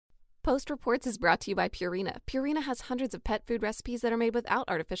Post Reports is brought to you by Purina. Purina has hundreds of pet food recipes that are made without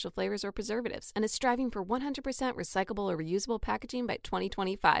artificial flavors or preservatives and is striving for 100% recyclable or reusable packaging by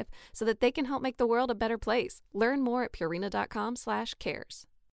 2025 so that they can help make the world a better place. Learn more at purina.com/cares.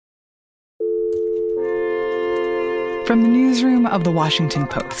 From the newsroom of The Washington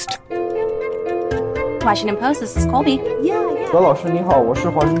Post. Washington Post, this is Colby.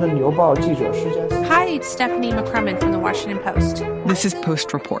 Hi, it's Stephanie McCrumman from The Washington Post. This is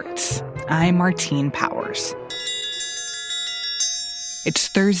Post Reports. I'm Martine Powers. It's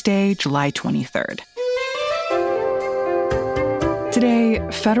Thursday, July 23rd. Today,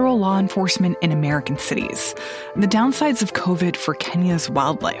 federal law enforcement in American cities, the downsides of COVID for Kenya's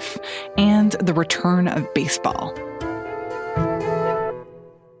wildlife, and the return of baseball.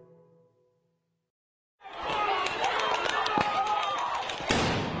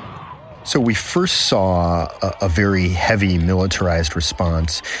 So we first saw a very heavy militarized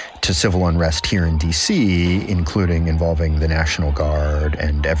response to civil unrest here in D.C., including involving the National Guard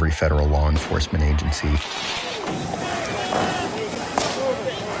and every federal law enforcement agency.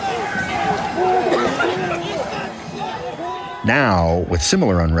 Now, with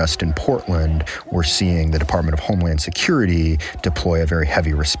similar unrest in Portland, we're seeing the Department of Homeland Security deploy a very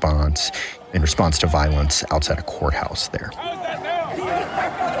heavy response in response to violence outside a courthouse there.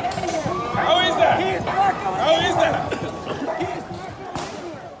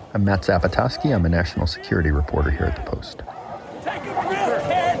 I'm Matt Zapotowski. I'm a national security reporter here at the Post. Take a breath,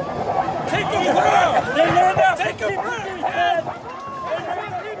 kid! Take a breath! Take a breath!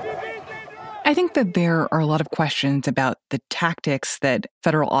 I think that there are a lot of questions about the tactics that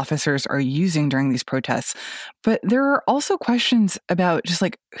federal officers are using during these protests, but there are also questions about just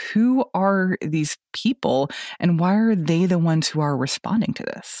like, who are these people and why are they the ones who are responding to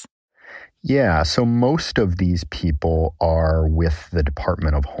this? Yeah, so most of these people are with the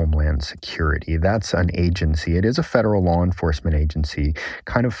Department of Homeland Security. That's an agency. It is a federal law enforcement agency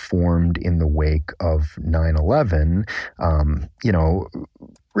kind of formed in the wake of 9/11.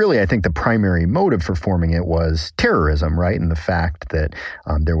 Really, I think the primary motive for forming it was terrorism, right? And the fact that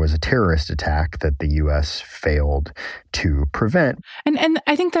there was a terrorist attack that the U.S. failed to prevent. And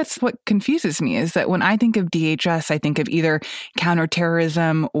I think that's what confuses me is that when I think of DHS, I think of either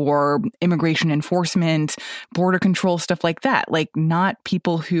counterterrorism or immigration enforcement, border control, stuff like that. Like not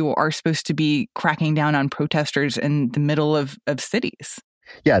people who are supposed to be cracking down on protesters in the middle of cities.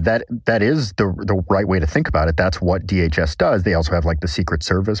 Yeah, that is the right way to think about it. That's what DHS does. They also have like the Secret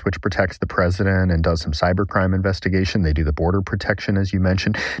Service, which protects the president and does some cybercrime investigation. They do the border protection, as you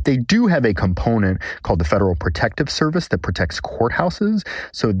mentioned. They do have a component called the Federal Protective Service that protects courthouses.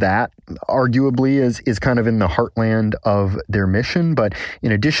 So that arguably is kind of in the heartland of their mission. But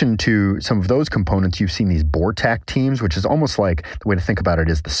in addition to some of those components, you've seen these BORTAC teams, which is almost like the way to think about it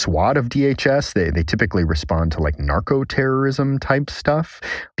is the SWAT of DHS. They typically respond to like narco-terrorism type stuff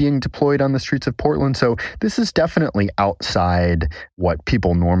being deployed on the streets of Portland. So this is definitely outside what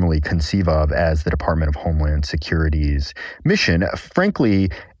people normally conceive of as the Department of Homeland Security's mission. Frankly,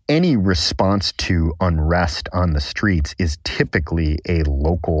 any response to unrest on the streets is typically a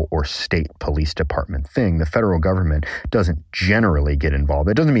local or state police department thing. The federal government doesn't generally get involved.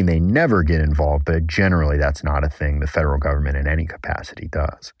 It doesn't mean they never get involved, but generally that's not a thing the federal government in any capacity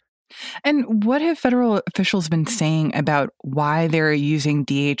does. And what have federal officials been saying about why they're using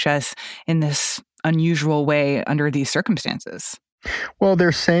DHS in this unusual way under these circumstances? Well,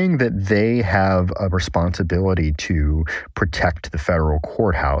 they're saying that they have a responsibility to protect the federal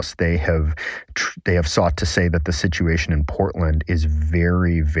courthouse. They have sought to say that the situation in Portland is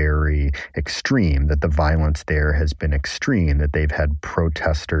very, very extreme, that the violence there has been extreme, that they've had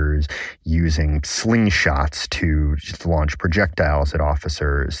protesters using slingshots to launch projectiles at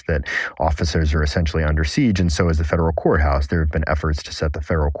officers, that officers are essentially under siege, and so is the federal courthouse. There have been efforts to set the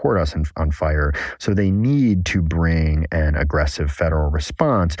federal courthouse on fire, so they need to bring an aggressive federal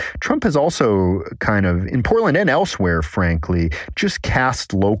response. Trump has also kind of, in Portland and elsewhere, frankly, just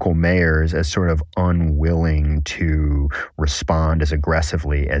cast local mayors as sort of unwilling to respond as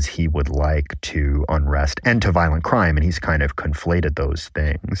aggressively as he would like to unrest and to violent crime. And he's kind of conflated those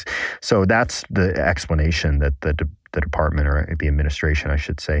things. So that's the explanation that the department, or the administration, I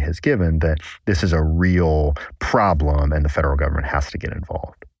should say, has given, that this is a real problem and the federal government has to get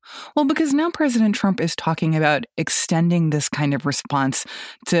involved. Well, because now President Trump is talking about extending this kind of response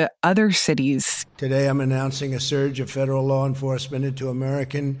to other cities. Today, I'm announcing a surge of federal law enforcement into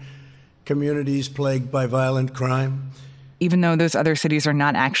American communities plagued by violent crime. Even though those other cities are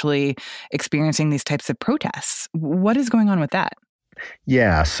not actually experiencing these types of protests. What is going on with that?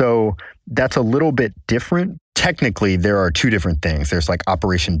 Yeah, so that's a little bit different. Technically, there are two different things. There's like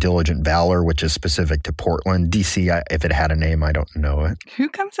Operation Diligent Valor, which is specific to Portland. DC, if it had a name, I don't know it. Who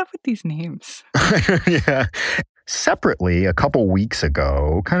comes up with these names? Yeah. Separately, a couple weeks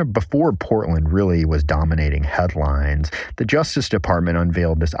ago, kind of before Portland really was dominating headlines, the Justice Department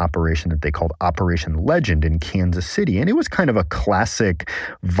unveiled this operation that they called Operation Legend in Kansas City. And it was kind of a classic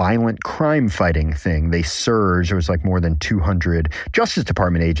violent crime fighting thing. They surged. There was like more than 200 Justice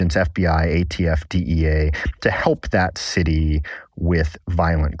Department agents, FBI, ATF, DEA, to help that city with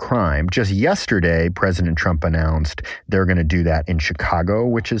violent crime. Just yesterday, President Trump announced they're going to do that in Chicago,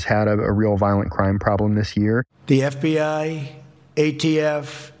 which has had a real violent crime problem this year. The FBI,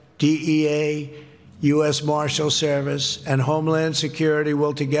 ATF, DEA, U.S. Marshal Service, and Homeland Security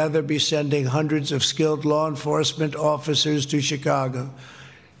will together be sending hundreds of skilled law enforcement officers to Chicago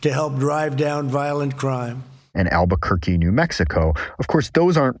to help drive down violent crime. And Albuquerque, New Mexico. Of course,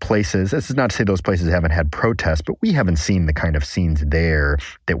 those aren't places, this is not to say those places haven't had protests, but we haven't seen the kind of scenes there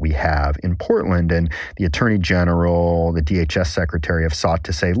that we have in Portland. And the Attorney General, the DHS Secretary have sought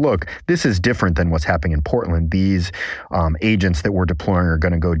to say, look, this is different than what's happening in Portland. These agents that we're deploying are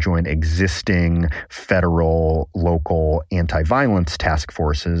going to go join existing federal, local anti-violence task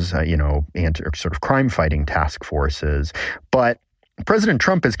forces, sort of crime-fighting task forces. But President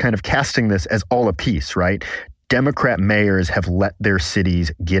Trump is kind of casting this as all a piece, right? Democrat mayors have let their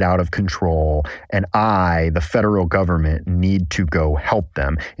cities get out of control, and the federal government, need to go help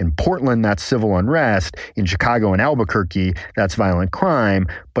them. In Portland, that's civil unrest. In Chicago and Albuquerque, that's violent crime.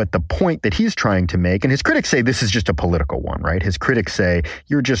 But the point that he's trying to make, and his critics say this is just a political one, right? His critics say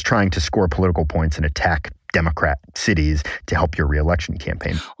you're just trying to score political points and attack Democrat cities to help your reelection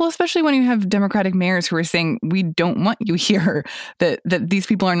campaign. Well, especially when you have Democratic mayors who are saying, we don't want you here, that these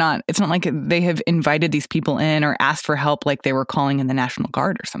people are not, it's not like they have invited these people in or asked for help like they were calling in the National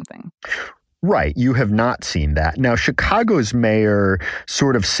Guard or something. Right. You have not seen that. Now, Chicago's mayor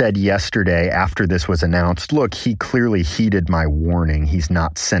sort of said yesterday after this was announced, look, he clearly heeded my warning. He's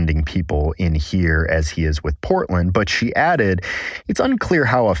not sending people in here as he is with Portland. But she added, it's unclear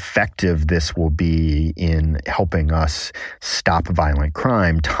how effective this will be in helping us stop violent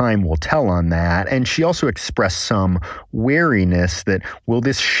crime. Time will tell on that. And she also expressed some wariness that will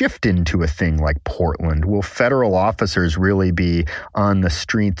this shift into a thing like Portland? Will federal officers really be on the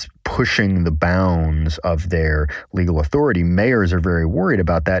streets pushing the bounds of their legal authority? Mayors are very worried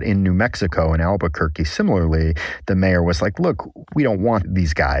about that. In New Mexico and Albuquerque, similarly, the mayor was like, look, we don't want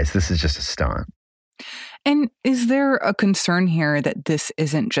these guys. This is just a stunt. And is there a concern here that this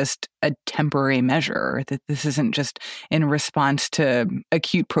isn't just a temporary measure, that this isn't just in response to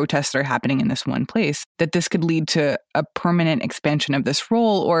acute protests that are happening in this one place, that this could lead to a permanent expansion of this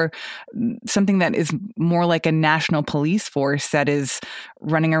role or something that is more like a national police force that is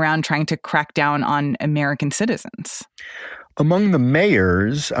running around trying to crack down on American citizens? Among the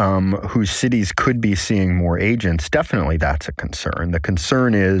mayors whose cities could be seeing more agents, definitely that's a concern. The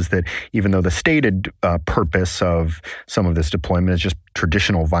concern is that even though the stated purpose of some of this deployment is just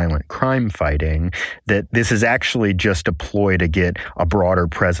traditional violent crime fighting, that this is actually just a ploy to get a broader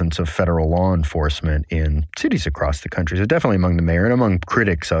presence of federal law enforcement in cities across the country. So definitely among the mayor and among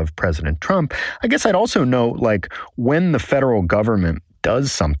critics of President Trump. I guess I'd also note, like, when the federal government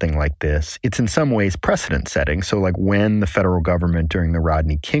does something like this, it's in some ways precedent setting. So like when the federal government during the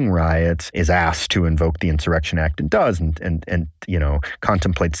Rodney King riots is asked to invoke the Insurrection Act and does and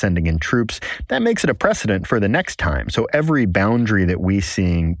contemplates sending in troops, that makes it a precedent for the next time. So every boundary that we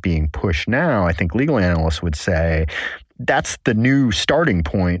see being pushed now, I think legal analysts would say, that's the new starting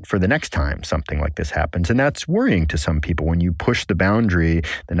point for the next time something like this happens. And that's worrying to some people. When you push the boundary,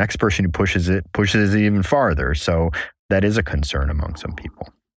 the next person who pushes it even farther. So that is a concern among some people.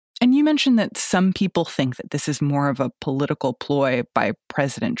 And you mentioned that some people think that this is more of a political ploy by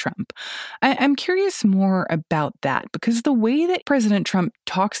President Trump. I'm curious more about that, because the way that President Trump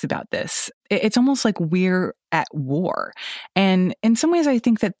talks about this, it's almost like we're at war. And in some ways, I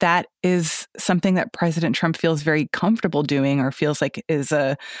think that that is something that President Trump feels very comfortable doing, or feels like is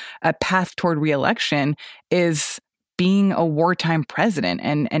a path toward reelection, is being a wartime president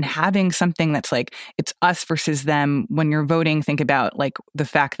and having something that's like, it's us versus them. When you're voting, think about like the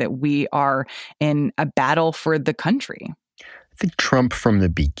fact that we are in a battle for the country. I think Trump, from the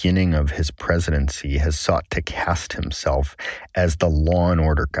beginning of his presidency, has sought to cast himself as the law and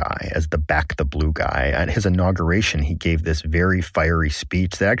order guy, as the back the blue guy. At his inauguration, he gave this very fiery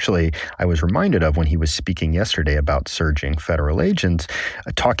speech that actually I was reminded of when he was speaking yesterday about surging federal agents,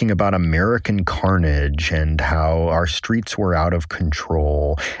 talking about American carnage and how our streets were out of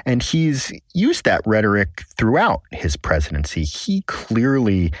control. And he's used that rhetoric throughout his presidency. He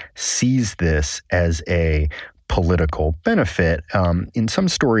clearly sees this as a political benefit. In some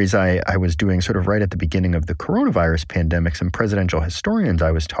stories I was doing sort of right at the beginning of the coronavirus pandemic, some presidential historians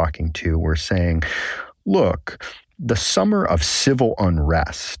I was talking to were saying, look, the summer of civil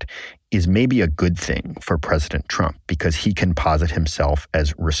unrest is maybe a good thing for President Trump because he can posit himself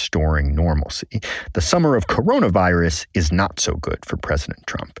as restoring normalcy. The summer of coronavirus is not so good for President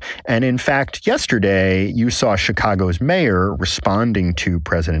Trump. And in fact, yesterday, you saw Chicago's mayor responding to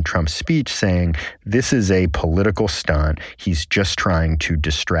President Trump's speech saying, this is a political stunt. He's just trying to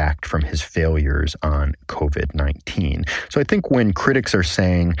distract from his failures on COVID-19. So I think when critics are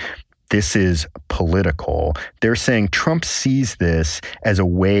saying, this is political, they're saying Trump sees this as a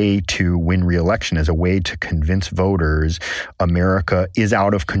way to win re-election, as a way to convince voters America is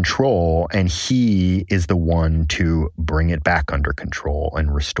out of control and he is the one to bring it back under control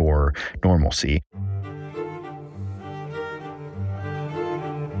and restore normalcy.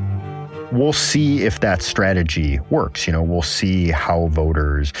 We'll see if that strategy works. We'll see how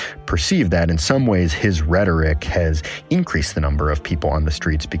voters perceive that. In some ways, his rhetoric has increased the number of people on the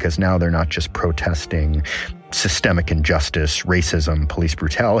streets because now they're not just protesting systemic injustice, racism, police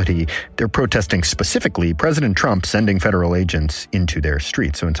brutality. They're protesting specifically President Trump sending federal agents into their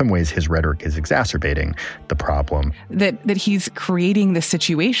streets. So in some ways, his rhetoric is exacerbating the problem. That he's creating the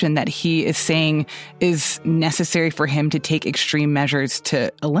situation that he is saying is necessary for him to take extreme measures to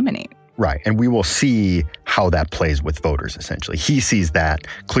eliminate. Right. And we will see how that plays with voters, essentially. He sees that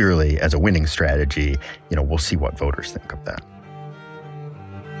clearly as a winning strategy. We'll see what voters think of that.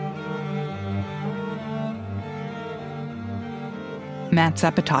 Matt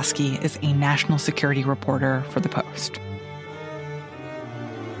Zapotosky is a national security reporter for The Post.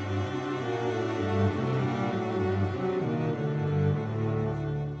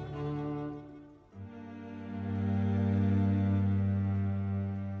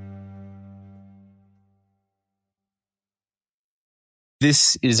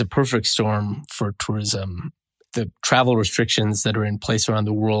 This is a perfect storm for tourism. The travel restrictions that are in place around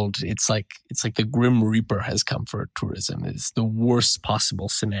the world, it's like the Grim Reaper has come for tourism. It's the worst possible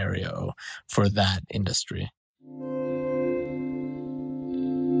scenario for that industry.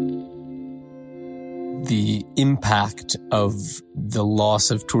 The impact of the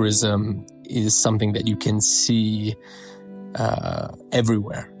loss of tourism is something that you can see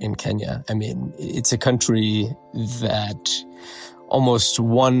everywhere in Kenya. I mean, it's a country that almost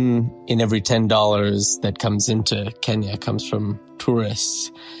 1 in every $10 that comes into Kenya comes from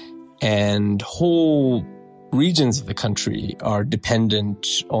tourists. And whole regions of the country are dependent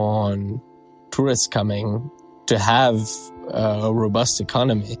on tourists coming to have a robust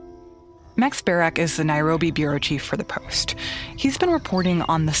economy. Max Barak is the Nairobi bureau chief for The Post. He's been reporting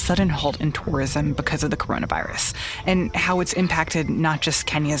on the sudden halt in tourism because of the coronavirus and how it's impacted not just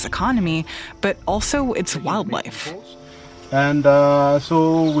Kenya's economy, but also its wildlife. And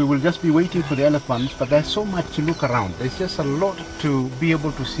so we will just be waiting for the elephants, but there's so much to look around. There's just a lot to be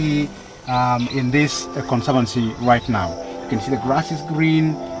able to see in this conservancy right now. You can see the grass is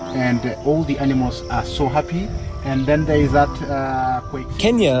green and all the animals are so happy. And then there is that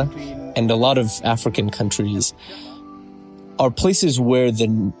Kenya and a lot of African countries are places where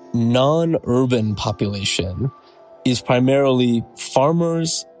the non-urban population is primarily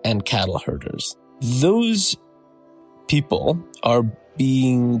farmers and cattle herders. Those people are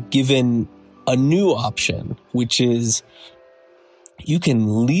being given a new option, which is you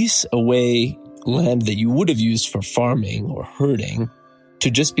can lease away land that you would have used for farming or herding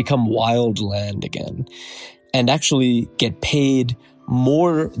to just become wild land again and actually get paid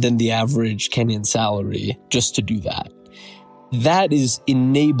more than the average Kenyan salary just to do that. That is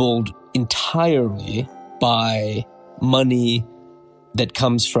enabled entirely by money that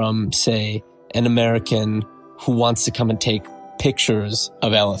comes from, say, an American who wants to come and take pictures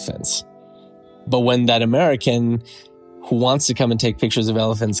of elephants. But when that American who wants to come and take pictures of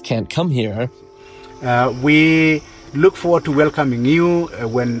elephants can't come here, we look forward to welcoming you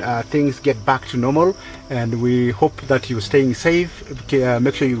when things get back to normal, and we hope that you're staying safe.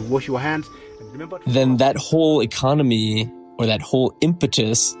 Make sure you wash your hands. And remember then that whole economy or that whole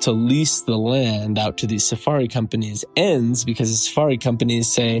impetus to lease the land out to these safari companies ends because the safari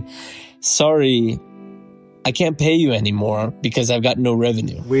companies say, sorry, I can't pay you anymore because I've got no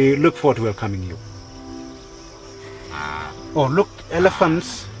revenue. We look forward to welcoming you. Oh, look,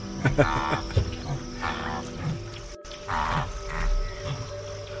 elephants.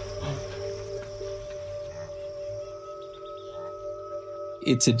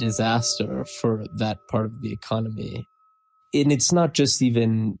 It's a disaster for that part of the economy. And it's not just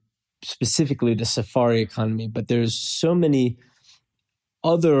even specifically the safari economy, but there's so many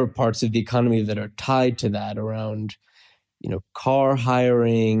other parts of the economy that are tied to that around, car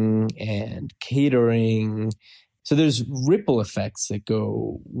hiring and catering. So there's ripple effects that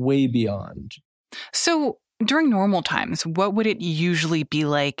go way beyond. So during normal times, what would it usually be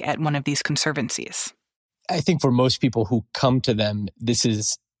like at one of these conservancies? I think for most people who come to them, this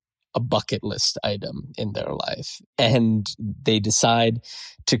is a bucket list item in their life. And they decide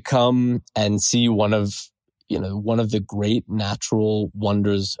to come and see one of the great natural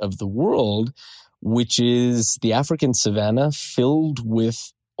wonders of the world, which is the African savanna filled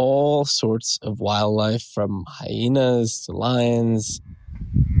with all sorts of wildlife, from hyenas to lions.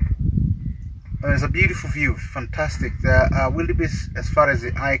 It's a beautiful view, fantastic. The wildebeest as far as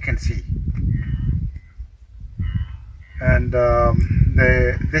the eye can see. And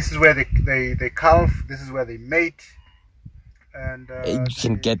this is where they calve, this is where they mate. And you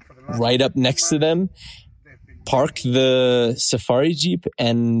can get right up next to them, park the safari jeep,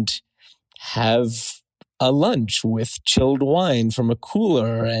 and have a lunch with chilled wine from a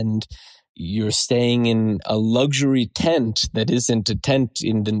cooler, and you're staying in a luxury tent that isn't a tent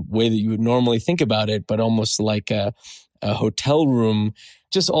in the way that you would normally think about it, but almost like a hotel room.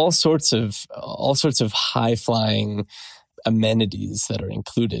 Just all sorts of high-flying amenities that are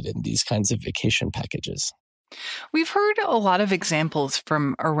included in these kinds of vacation packages. We've heard a lot of examples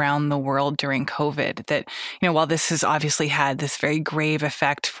from around the world during COVID that, while this has obviously had this very grave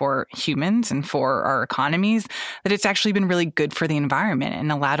effect for humans and for our economies, that it's actually been really good for the environment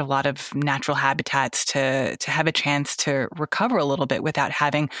and allowed a lot of natural habitats to have a chance to recover a little bit without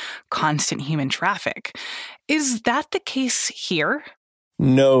having constant human traffic. Is that the case here?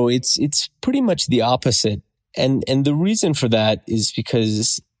 No, it's pretty much the opposite. And the reason for that is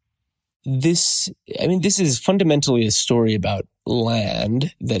because this is fundamentally a story about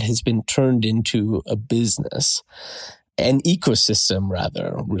land that has been turned into a business, an ecosystem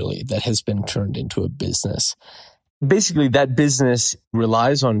rather, really, that has been turned into a business. Basically, that business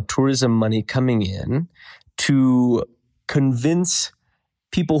relies on tourism money coming in to convince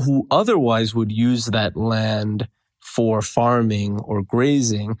people who otherwise would use that land for farming or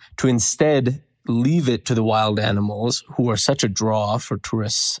grazing to instead leave it to the wild animals, who are such a draw for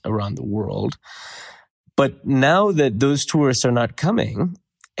tourists around the world. But now that those tourists are not coming,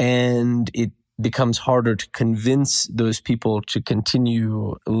 and it becomes harder to convince those people to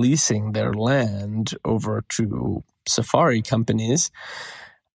continue leasing their land over to safari companies,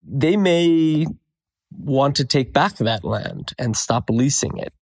 they may want to take back that land and stop leasing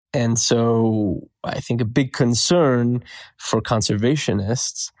it. And so I think a big concern for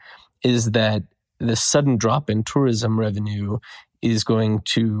conservationists is that the sudden drop in tourism revenue is going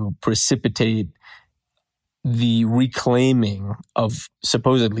to precipitate the reclaiming of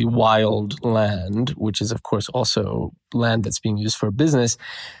supposedly wild land, which is, of course, also land that's being used for business,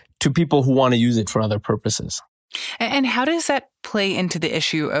 to people who want to use it for other purposes. And how does that play into the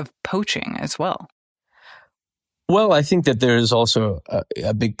issue of poaching as well? Well, I think that there is also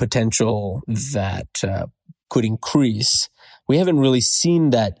a big potential that could increase. We haven't really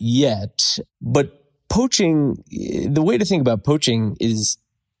seen that yet, but poaching, the way to think about poaching is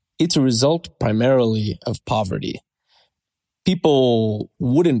it's a result primarily of poverty. People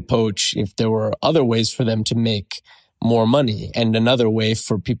wouldn't poach if there were other ways for them to make more money. And another way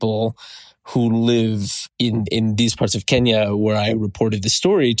for people who live in these parts of Kenya where I reported the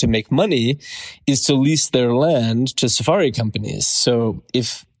story to make money is to lease their land to safari companies. So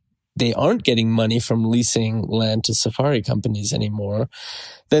if they aren't getting money from leasing land to safari companies anymore,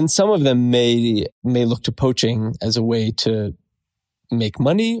 then some of them may look to poaching as a way to make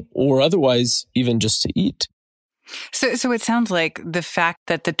money, or otherwise even just to eat. So it sounds like the fact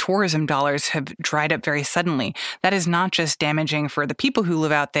that the tourism dollars have dried up very suddenly, that is not just damaging for the people who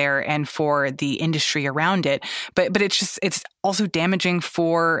live out there and for the industry around it, but it's also damaging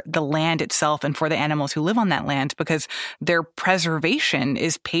for the land itself and for the animals who live on that land, because their preservation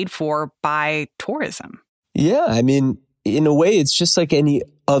is paid for by tourism. Yeah, I mean, in a way, it's just like any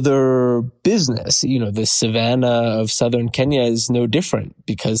other business. The savanna of southern Kenya is no different,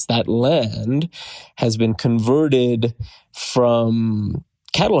 because that land has been converted from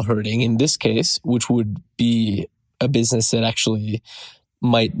cattle herding, in this case, which would be a business that actually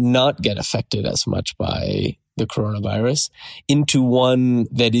might not get affected as much by the coronavirus, into one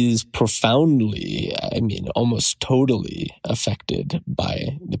that is profoundly, almost totally affected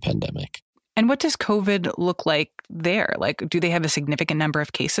by the pandemic. And what does COVID look like there? Like, do they have a significant number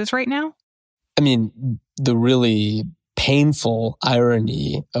of cases right now? I mean, the really painful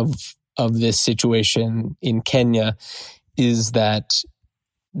irony of this situation in Kenya is that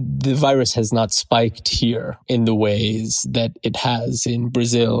the virus has not spiked here in the ways that it has in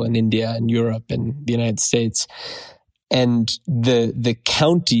Brazil and India and Europe and the United States. And the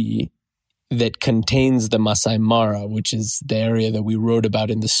county that contains the Masai Mara, which is the area that we wrote about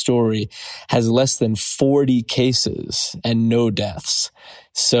in the story, has less than 40 cases and no deaths.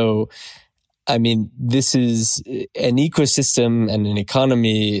 So, I mean, this is an ecosystem and an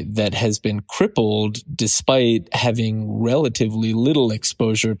economy that has been crippled despite having relatively little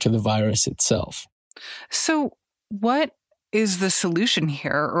exposure to the virus itself. So what is the solution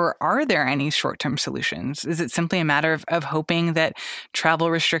here, or are there any short-term solutions? Is it simply a matter of hoping that travel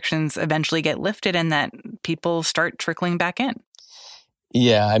restrictions eventually get lifted and that people start trickling back in?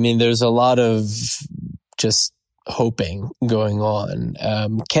 Yeah, I mean, there's a lot of just hoping going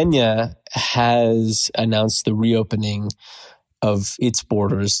on. Kenya has announced the reopening of its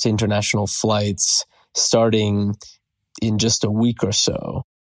borders to international flights starting in just a week or so.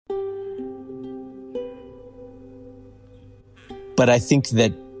 But I think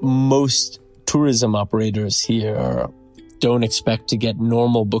that most tourism operators here don't expect to get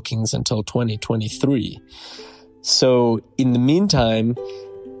normal bookings until 2023. So in the meantime,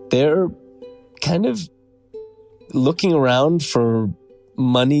 they're kind of looking around for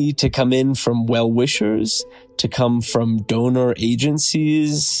money to come in from well-wishers, to come from donor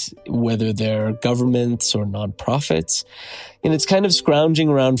agencies, whether they're governments or nonprofits. And it's kind of scrounging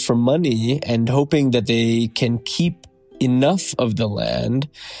around for money and hoping that they can keep enough of the land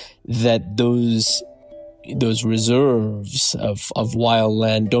that those reserves of wild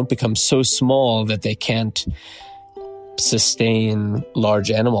land don't become so small that they can't sustain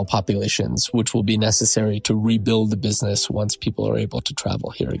large animal populations, which will be necessary to rebuild the business once people are able to travel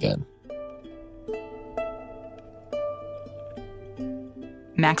here again.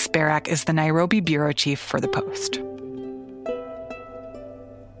 Max Barak is the Nairobi bureau chief for The Post.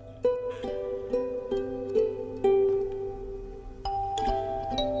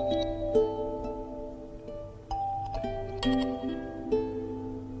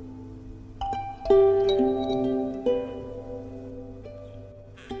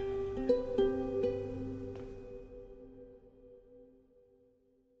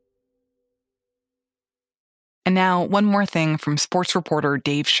 And now, one more thing from sports reporter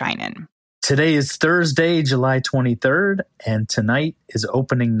Dave Sheinin. Today is Thursday, July 23rd, and tonight is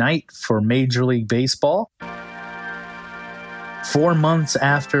opening night for Major League Baseball. 4 months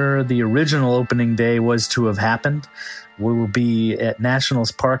after the original opening day was to have happened, we will be at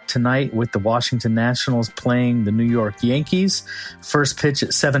Nationals Park tonight with the Washington Nationals playing the New York Yankees. First pitch at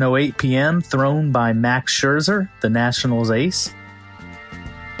 7:08 p.m., thrown by Max Scherzer, the Nationals ace.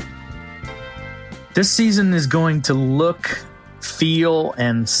 This season is going to look, feel,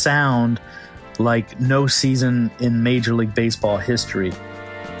 and sound like no season in Major League Baseball history.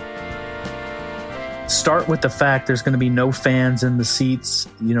 Start with the fact there's going to be no fans in the seats.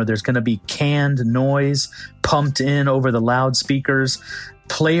 You know, there's going to be canned noise pumped in over the loudspeakers.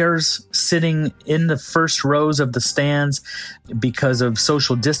 Players sitting in the first rows of the stands because of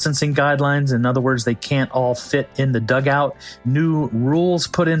social distancing guidelines. In other words, they can't all fit in the dugout. New rules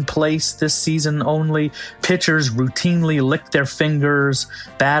put in place this season only. Pitchers routinely lick their fingers.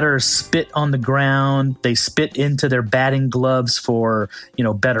 Batters spit on the ground. They spit into their batting gloves for,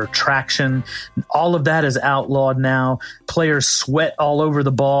 better traction. All of that is outlawed now. Players sweat all over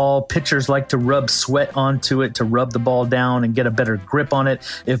the ball. Pitchers like to rub sweat onto it to rub the ball down and get a better grip on it.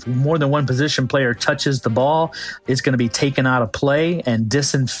 If more than one position player touches the ball, it's going to be taken out of play and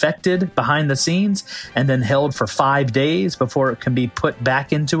disinfected behind the scenes and then held for 5 days before it can be put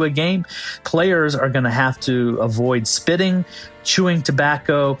back into a game. Players are going to have to avoid spitting, chewing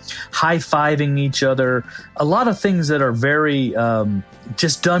tobacco, high-fiving each other, a lot of things that are very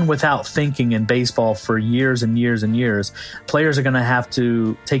just done without thinking in baseball for years and years and years. Players are going to have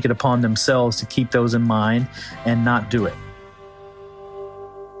to take it upon themselves to keep those in mind and not do it.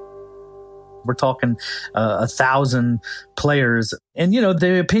 We're talking 1,000 players. And,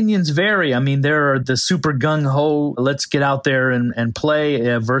 the opinions vary. I mean, there are the super gung-ho, let's get out there and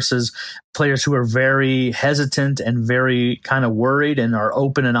play versus players who are very hesitant and very kind of worried and are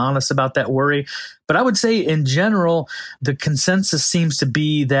open and honest about that worry. But I would say in general, the consensus seems to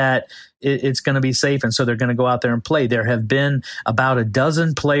be that it's going to be safe, and so they're going to go out there and play. There have been about a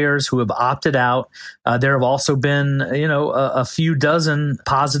dozen players who have opted out. There have also been, a few dozen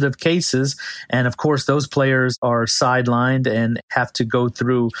positive cases, and of course, those players are sidelined and have to go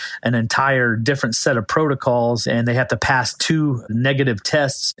through an entire different set of protocols, and they have to pass 2 negative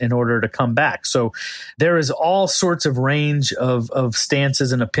tests in order to come back. So there is all sorts of range of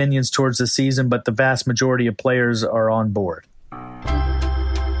stances and opinions towards the season, but the vast majority of players are on board.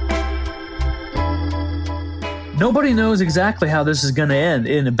 Nobody knows exactly how this is going to end.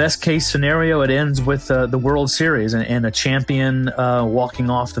 In the best case scenario, it ends with the World Series and a champion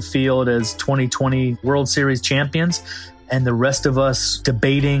walking off the field as 2020 World Series champions, and the rest of us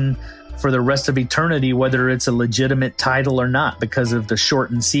debating for the rest of eternity whether it's a legitimate title or not because of the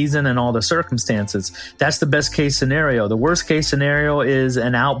shortened season and all the circumstances. That's the best case scenario. The worst case scenario is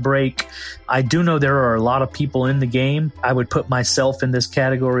an outbreak. I do know there are a lot of people in the game, I would put myself in this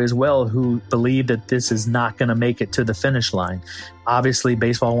category as well, who believe that this is not going to make it to the finish line. Obviously,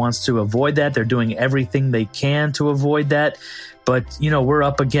 baseball wants to avoid that. They're doing everything they can to avoid that. But, we're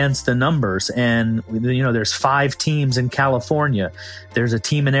up against the numbers, and, there's 5 teams in California. There's a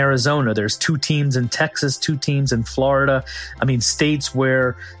team in Arizona. There's 2 teams in Texas, 2 teams in Florida. I mean, states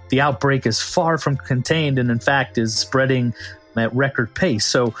where the outbreak is far from contained and, in fact, is spreading at record pace.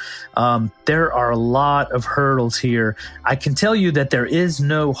 So there are a lot of hurdles here. I can tell you that there is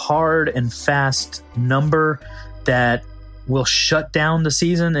no hard and fast number that will shut down the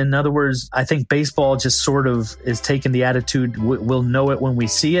season. In other words, I think baseball just sort of is taking the attitude, we'll know it when we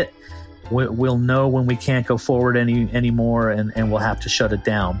see it. We'll know when we can't go forward anymore, and we'll have to shut it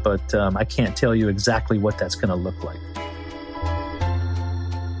down. But I can't tell you exactly what that's going to look like.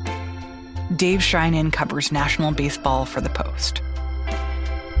 Dave Sheinin covers national baseball for The Post.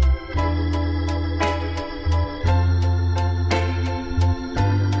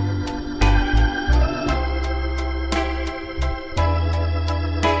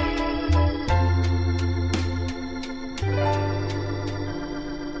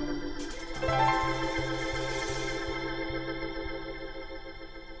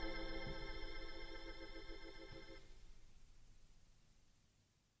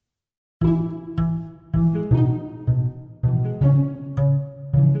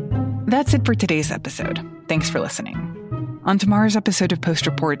 That's it for today's episode. Thanks for listening. On tomorrow's episode of Post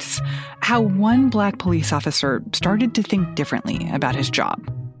Reports, how one Black police officer started to think differently about his job.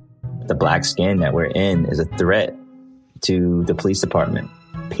 The black skin that we're in is a threat to the police department,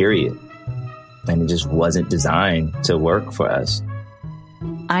 period. And it just wasn't designed to work for us.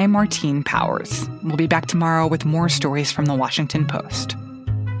 I'm Martine Powers. We'll be back tomorrow with more stories from the Washington Post.